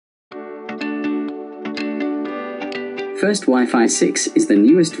First, Wi-Fi 6 is the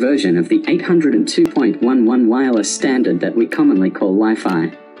newest version of the 802.11 wireless standard that we commonly call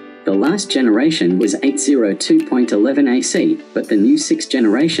Wi-Fi. The last generation was 802.11 AC, but the new 6th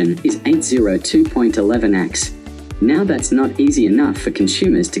generation is 802.11x. Now that's not easy enough for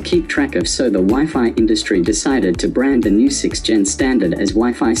consumers to keep track of, so the Wi-Fi industry decided to brand the new 6th gen standard as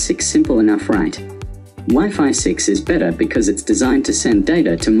Wi-Fi 6. Simple enough, right? Wi-Fi 6 is better because it's designed to send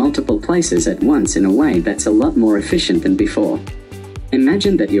data to multiple places at once in a way that's a lot more efficient than before.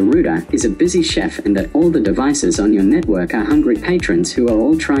 Imagine that your router is a busy chef and that all the devices on your network are hungry patrons who are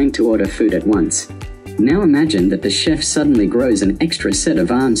all trying to order food at once. Now imagine that the chef suddenly grows an extra set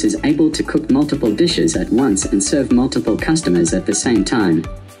of arms, is able to cook multiple dishes at once and serve multiple customers at the same time.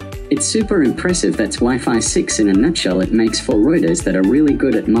 It's super impressive. That's Wi-Fi 6 in a nutshell. It makes for routers that are really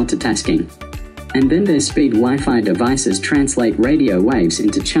good at multitasking. And then there's speed. Wi-Fi devices translate radio waves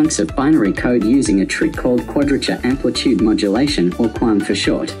into chunks of binary code using a trick called quadrature amplitude modulation, or QAM for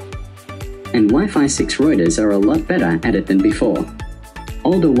short. And Wi-Fi 6 routers are a lot better at it than before.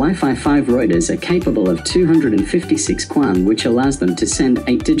 Older Wi-Fi 5 routers are capable of 256 QAM, which allows them to send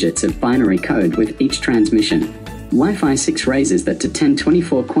 8 digits of binary code with each transmission. Wi-Fi 6 raises that to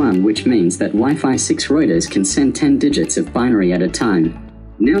 1024 QAM, which means that Wi-Fi 6 routers can send 10 digits of binary at a time.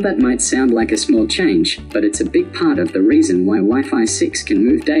 Now that might sound like a small change, but it's a big part of the reason why Wi-Fi 6 can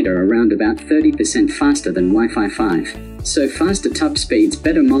move data around about 30% faster than Wi-Fi 5. So faster top speeds,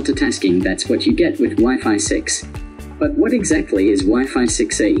 better multitasking, that's what you get with Wi-Fi 6. But what exactly is Wi-Fi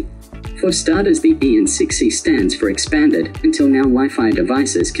 6E? For starters, the E in 6E stands for expanded. Until now, Wi-Fi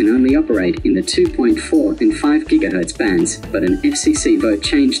devices can only operate in the 2.4 and 5 GHz bands, but an FCC vote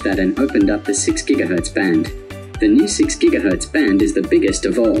changed that and opened up the 6 GHz band. The new 6 GHz band is the biggest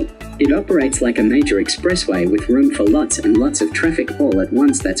of all. It operates like a major expressway with room for lots and lots of traffic all at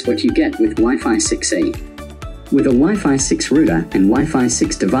once. That's what you get with Wi-Fi 6E. With a Wi-Fi 6 router and Wi-Fi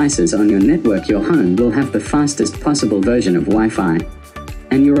 6 devices on your network, your home will have the fastest possible version of Wi-Fi.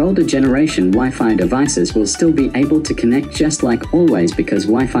 And your older generation Wi-Fi devices will still be able to connect just like always, because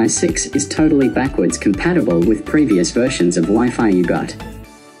Wi-Fi 6 is totally backwards compatible with previous versions of Wi-Fi you got.